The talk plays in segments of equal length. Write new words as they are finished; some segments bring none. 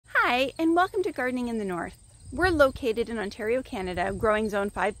Hi, and welcome to Gardening in the North. We're located in Ontario, Canada, growing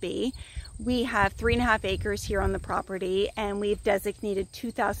zone 5B. We have 3.5 acres here on the property, and we've designated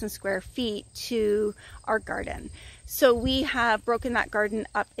 2,000 square feet to our garden. So we have broken that garden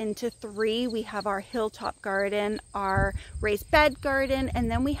up into 3. We have our hilltop garden, our raised bed garden, and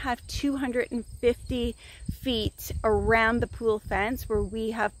then we have 250 feet around the pool fence where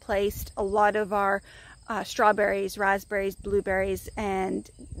we have placed a lot of our strawberries, raspberries, blueberries, and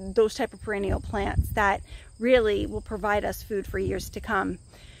those type of perennial plants that really will provide us food for years to come.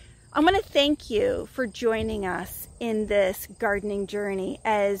 I want to thank you for joining us in this gardening journey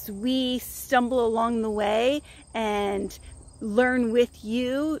as we stumble along the way and learn with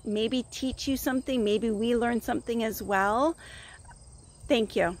you, maybe teach you something, maybe we learn something as well.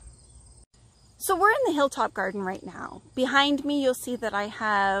 Thank you. So we're in the hilltop garden right now. Behind me, you'll see that I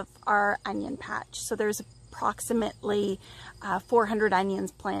have our onion patch. So there's approximately 400 onions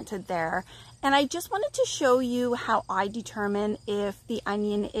planted there. And I just wanted to show you how I determine if the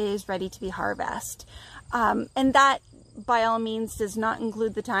onion is ready to be harvested. And that, by all means, does not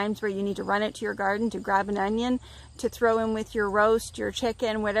include the times where you need to run it to your garden to grab an onion to throw in with your roast, your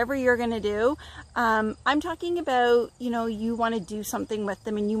chicken, whatever you're going to do. I'm talking about, you want to do something with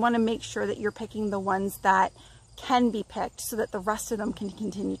them and you want to make sure that you're picking the ones that can be picked so that the rest of them can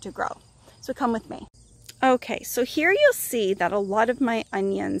continue to grow. So come with me. Okay, so here you'll see that a lot of my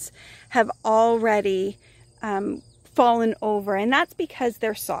onions have already fallen over, and that's because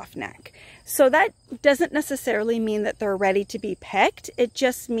they're soft neck. So that doesn't necessarily mean that they're ready to be picked. It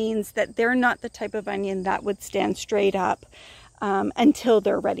just means that they're not the type of onion that would stand straight up until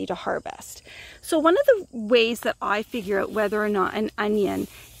they're ready to harvest. So one of the ways that I figure out whether or not an onion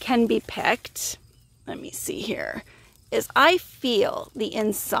can be picked, let me see here, is I feel the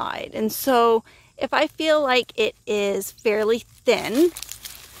inside. And so if I feel like it is fairly thin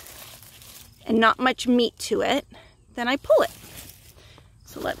and not much meat to it, then I pull it.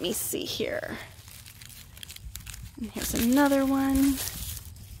 So let me see here. And here's another one.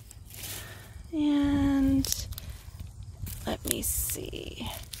 And let me see.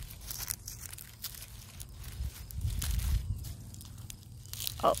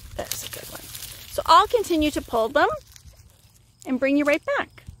 Oh, that's a good one. So I'll continue to pull them and bring you right back.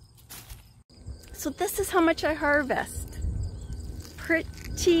 So this is how much I harvest.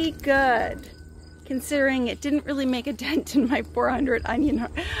 Pretty good, considering it didn't really make a dent in my 400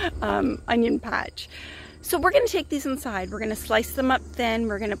 onion patch. So we're going to take these inside. We're going to slice them up thin.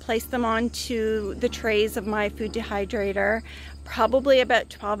 We're going to place them onto the trays of my food dehydrator. Probably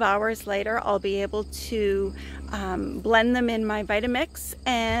about 12 hours later, I'll be able to blend them in my Vitamix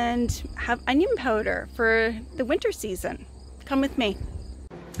and have onion powder for the winter season. Come with me.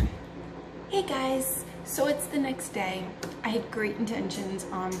 Hey guys, so it's the next day. I had great intentions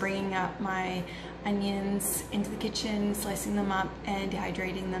on bringing up my onions into the kitchen, slicing them up and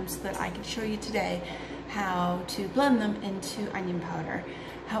dehydrating them so that I could show you today how to blend them into onion powder.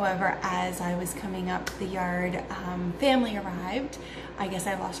 However, as I was coming up the yard, family arrived. I guess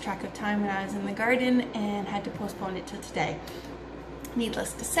I lost track of time when I was in the garden and had to postpone it till today.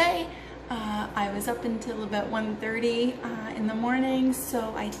 Needless to say, I was up until about 1:30 in the morning,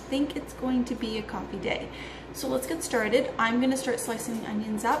 so I think it's going to be a coffee day. So let's get started. I'm going to start slicing the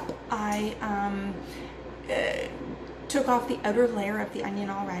onions up. I took off the outer layer of the onion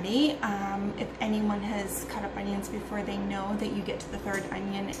already. If anyone has cut up onions before, they know that you get to the 3rd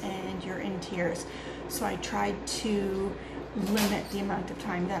onion and you're in tears. So I tried to limit the amount of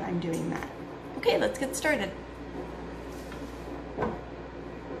time that I'm doing that. Okay, let's get started.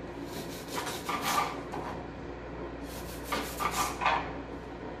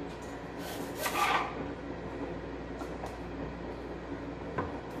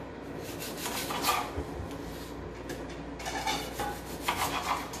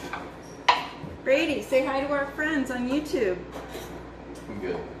 Brady, say hi to our friends on YouTube. I'm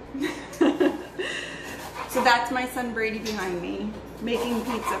good. So that's my son Brady behind me, making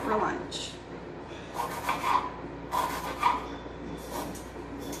pizza for lunch.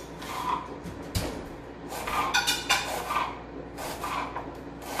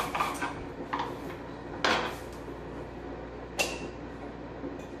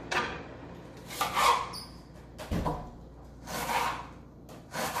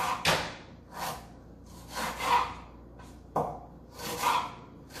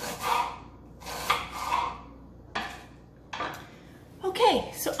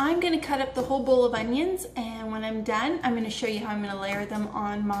 Okay, so I'm going to cut up the whole bowl of onions, and when I'm done, I'm going to show you how I'm going to layer them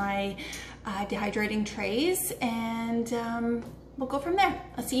on my dehydrating trays, and we'll go from there.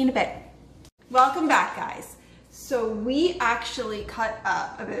 I'll see you in a bit. Welcome back, guys. So we actually cut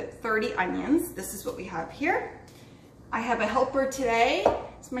up about 30 onions. This is what we have here. I have a helper today.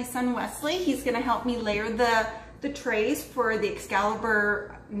 It's my son Wesley. He's gonna help me layer the trays for the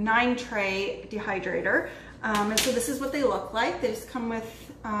Excalibur 9 tray dehydrator. And so this is what they look like. They just come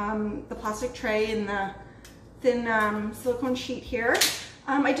with the plastic tray and the thin silicone sheet here.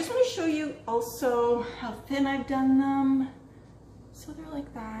 I just want to show you also how thin I've done them. So they're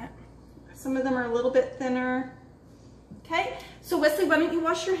like that. Some of them are a little bit thinner. Okay, so Wesley, why don't you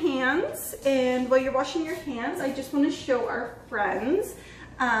wash your hands? And while you're washing your hands, I just want to show our friends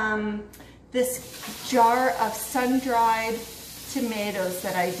this jar of sun-dried tomatoes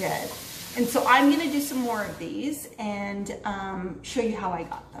that I did. And so I'm going to do some more of these and show you how I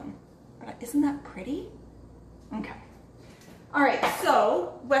got them. Isn't that pretty? Okay. All right,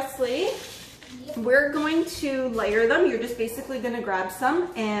 so Wesley, we're going to layer them. You're just basically going to grab some,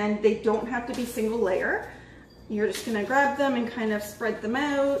 and they don't have to be single layer. You're just going to grab them and kind of spread them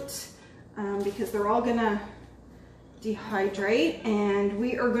out because they're all going to dehydrate, and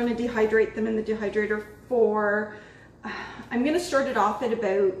we are going to dehydrate them in the dehydrator for, I'm going to start it off at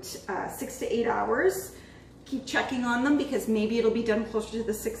about 6 to 8 hours. Keep checking on them because maybe it'll be done closer to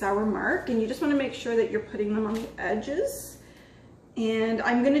the 6-hour mark, and you just want to make sure that you're putting them on the edges. And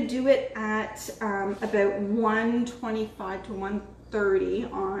I'm going to do it at about 125 to 130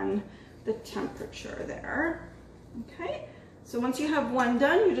 on the temperature there. Okay, so once you have one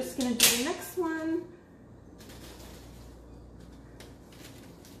done, you're just going to do the next one.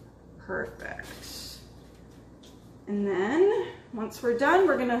 Perfect. And then once we're done,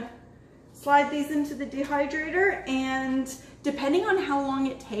 we're going to slide these into the dehydrator, and depending on how long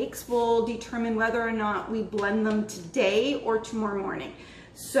it takes will determine whether or not we blend them today or tomorrow morning.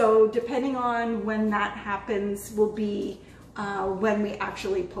 So depending on when that happens will be when we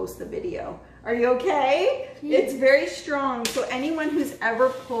actually post the video. Are you okay? Yeah. It's very strong. So anyone who's ever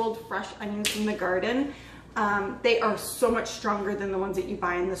pulled fresh onions from the garden, they are so much stronger than the ones that you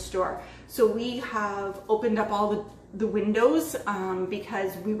buy in the store. So we have opened up all the windows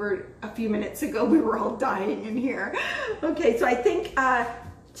because a few minutes ago, we were all dying in here. Okay, so I think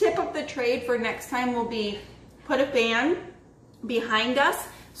tip of the trade for next time will be put a fan behind us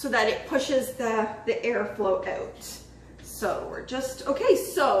so that it pushes the airflow out. So we're just, okay,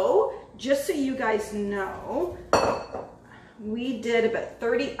 so just so you guys know, we did about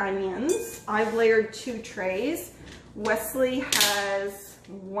 30 onions. I've layered 2 trays. Wesley has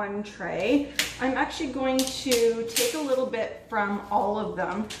 1 tray. I'm actually going to take a little bit from all of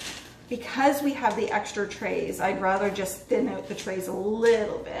them. Because we have the extra trays, I'd rather just thin out the trays a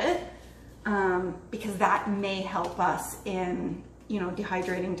little bit because that may help us in,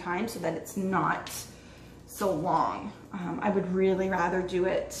 dehydrating time so that it's not so long. I would really rather do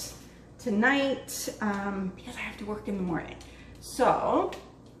it tonight because I have to work in the morning. So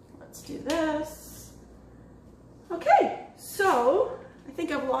let's do this. Okay, so I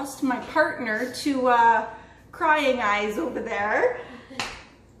think I've lost my partner to crying eyes over there.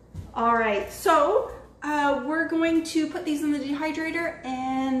 All right, so we're going to put these in the dehydrator,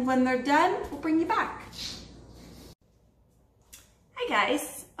 and when they're done, we'll bring you back. Hi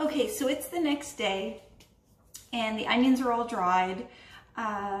guys. Okay, so it's the next day, and the onions are all dried.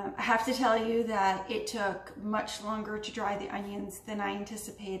 I have to tell you that it took much longer to dry the onions than I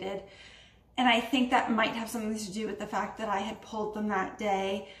anticipated. And I think that might have something to do with the fact that I had pulled them that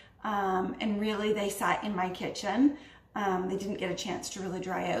day, and really they sat in my kitchen. They didn't get a chance to really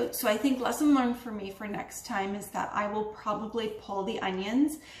dry out. So I think lesson learned for me for next time is that I will probably pull the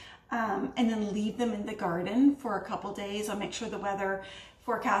onions and then leave them in the garden for a couple days. I'll make sure the weather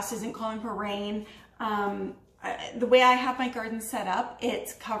forecast isn't calling for rain. The way I have my garden set up,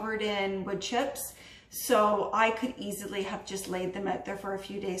 it's covered in wood chips. So I could easily have just laid them out there for a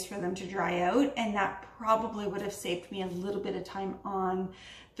few days for them to dry out, and that probably would have saved me a little bit of time on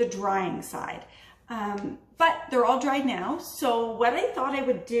the drying side. But they're all dried now. So what I thought I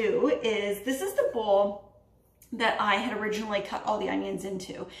would do is, this is the bowl that I had originally cut all the onions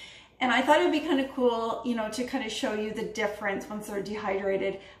into. And I thought it would be kind of cool, to kind of show you the difference once they're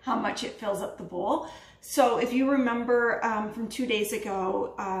dehydrated, how much it fills up the bowl. So if you remember from 2 days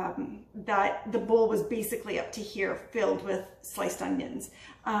ago, that the bowl was basically up to here filled with sliced onions.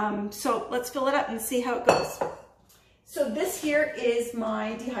 So let's fill it up and see how it goes. So this here is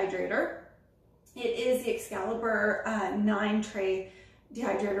my dehydrator. It is the Excalibur 9 tray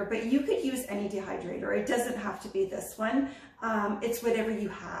dehydrator, but you could use any dehydrator. It doesn't have to be this one. It's whatever you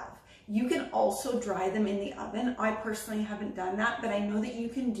have. You can also dry them in the oven. I personally haven't done that, but I know that you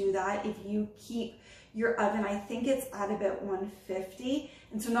can do that if you keep your oven. I think it's at about 150.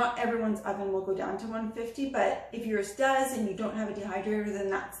 And so not everyone's oven will go down to 150, but if yours does and you don't have a dehydrator, then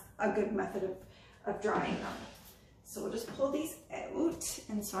that's a good method of drying them. So we'll just pull these out.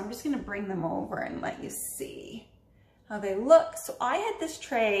 And so I'm just gonna bring them over and let you see how they look. So I had this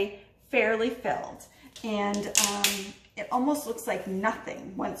tray fairly filled, and it almost looks like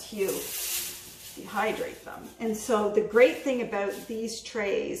nothing once you dehydrate them. And so the great thing about these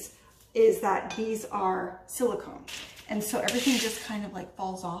trays is that these are silicone. And so everything just kind of like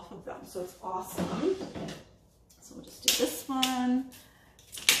falls off of them. So it's awesome. So we'll just do this one.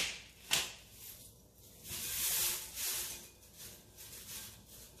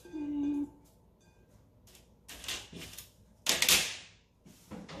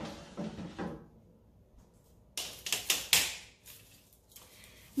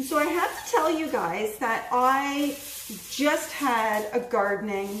 So I have to tell you guys that I just had a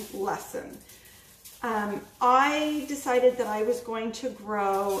gardening lesson. I decided that I was going to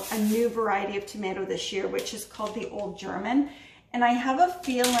grow a new variety of tomato this year, which is called the Old German. And I have a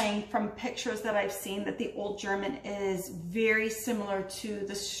feeling from pictures that I've seen that the Old German is very similar to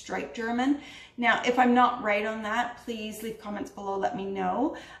the striped German. Now, if I'm not right on that, please leave comments below, let me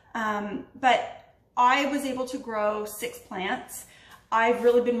know. But I was able to grow 6 plants. I've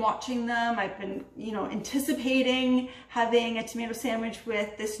really been watching them. I've been, anticipating having a tomato sandwich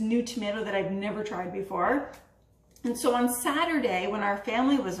with this new tomato that I've never tried before. And so on Saturday, when our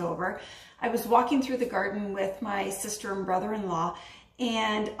family was over, I was walking through the garden with my sister and brother-in-law,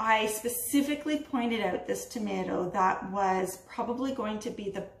 and I specifically pointed out this tomato that was probably going to be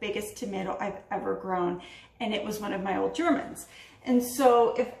the biggest tomato I've ever grown, and it was one of my Old Germans. And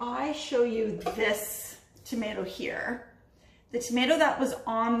so if I show you this tomato here, the tomato that was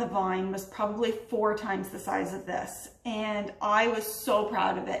on the vine was probably 4 times the size of this, and I was so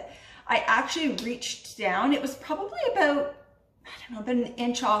proud of it. I actually reached down. It was probably about, about an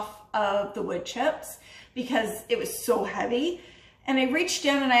inch off of the wood chips because it was so heavy. And I reached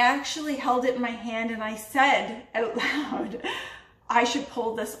down and I actually held it in my hand and I said out loud, I should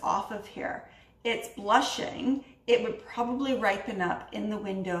pull this off of here. It's blushing. It would probably ripen up in the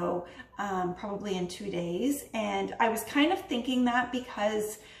window probably in 2 days. And I was kind of thinking that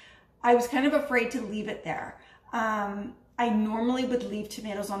because I was kind of afraid to leave it there. I normally would leave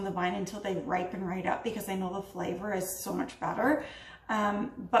tomatoes on the vine until they ripen right up because I know the flavor is so much better.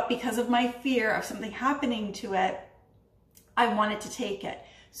 But because of my fear of something happening to it, I wanted to take it.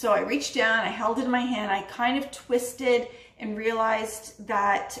 So I reached down, I held it in my hand, I kind of twisted and realized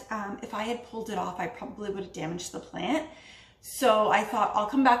that if I had pulled it off, I probably would have damaged the plant. So I thought I'll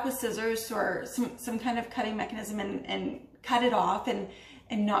come back with scissors or some kind of cutting mechanism and cut it off and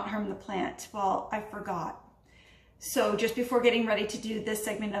not harm the plant. Well, I forgot. So just before getting ready to do this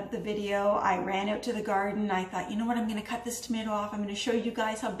segment of the video, I ran out to the garden. I thought, you know what, I'm gonna cut this tomato off. I'm gonna show you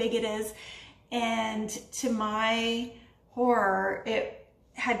guys how big it is. And to my horror, it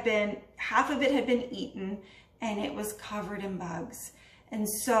had been, half of it had been eaten and it was covered in bugs. And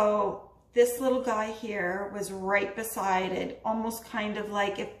so this little guy here was right beside it, almost kind of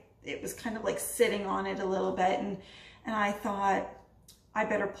like if it was kind of like sitting on it a little bit. And I thought, I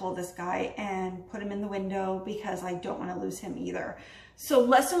better pull this guy and put him in the window because I don't want to lose him either. So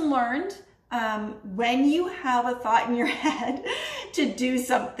lesson learned, when you have a thought in your head to do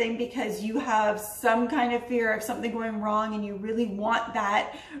something because you have some kind of fear of something going wrong and you really want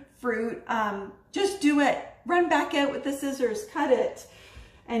that fruit, just do it. Run back out with the scissors, cut it.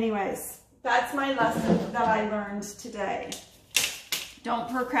 Anyways, that's my lesson that I learned today.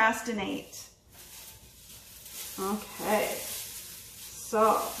 Don't procrastinate. Okay.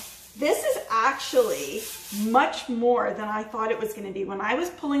 So this is actually much more than I thought it was going to be. When I was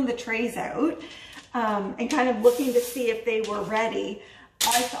pulling the trays out and kind of looking to see if they were ready,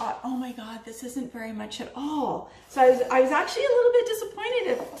 I thought, oh my God, this isn't very much at all. So I was actually a little bit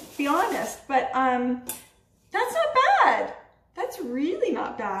disappointed, to be honest, but that's not bad. That's really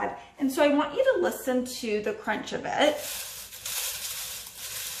not bad. And so I want you to listen to the crunch of it,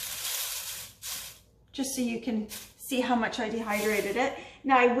 just so you can see how much I dehydrated it.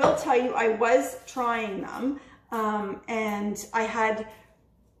 Now I will tell you, I was trying them and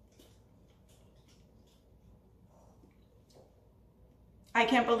I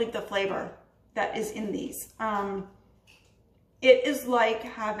can't believe the flavor that is in these. It is like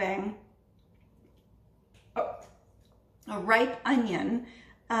having a ripe onion,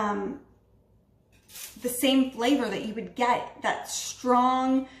 the same flavor that you would get, that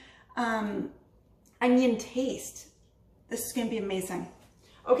strong onion taste. This is going to be amazing.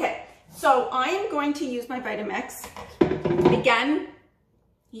 Okay, so I am going to use my Vitamix. Again,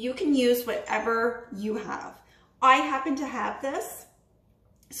 You can use whatever you have. I happen to have this,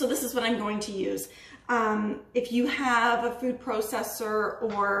 so this is what I'm going to use. If you have a food processor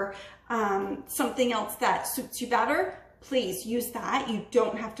or something else that suits you better, please use that. You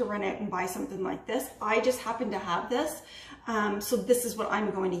don't have to run out and buy something like this. I just happen to have this, so this is what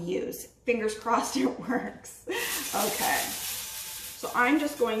I'm going to use. Fingers crossed it works. Okay, so I'm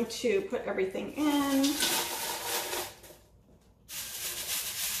just going to put everything in.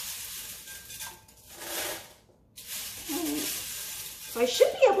 So I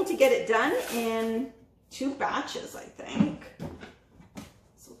should be able to get it done in 2 batches, I think.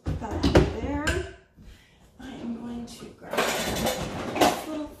 So put that in there. I am going to grab this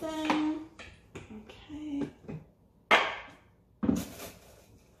little thing. Okay.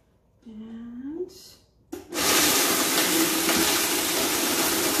 And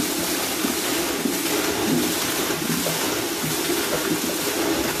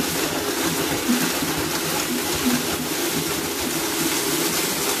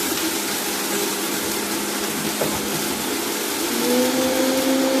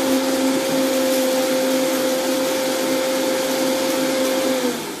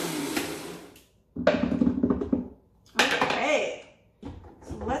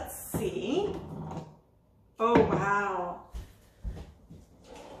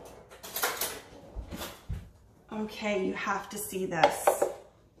okay, you have to see this.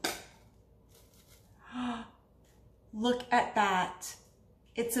 Look at that.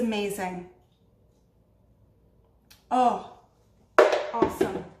 It's amazing. Oh,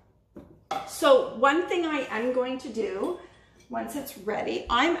 awesome. So one thing I am going to do once it's ready,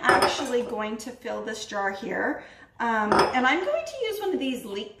 I'm actually going to fill this jar here. And I'm going to use one of these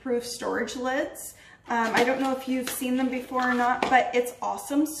leak-proof storage lids. I don't know if you've seen them before or not, but it's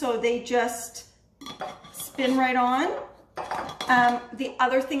awesome. So they just spin right on. The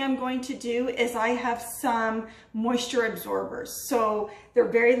other thing I'm going to do is I have some moisture absorbers. So they're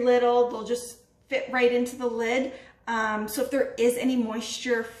very little, they'll just fit right into the lid. So if there is any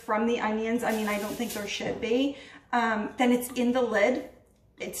moisture from the onions, I mean, I don't think there should be, then it's in the lid.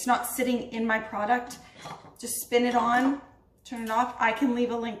 It's not sitting in my product. Just spin it on, turn it off. I can leave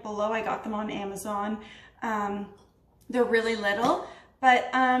a link below. I got them on Amazon. They're really little, but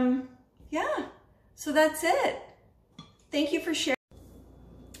yeah, so that's it. Thank you for sharing.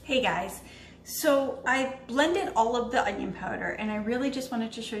 Hey guys, so I blended all of the onion powder and I really just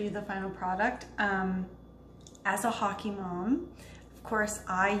wanted to show you the final product. As a hockey mom, of course,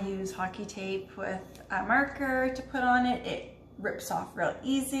 I use hockey tape with a marker to put on it. It rips off real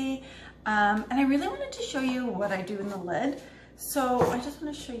easy. And I really wanted to show you what I do in the lid. So I just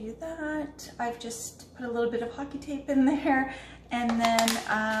want to show you that. I've just put a little bit of hockey tape in there, and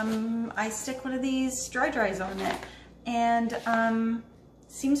then I stick one of these dries on it, and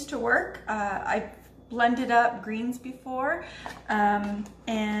seems to work. I've blended up greens before,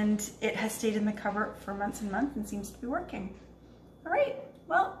 and it has stayed in the cupboard for months and months and seems to be working. All right,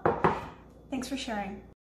 well, thanks for sharing.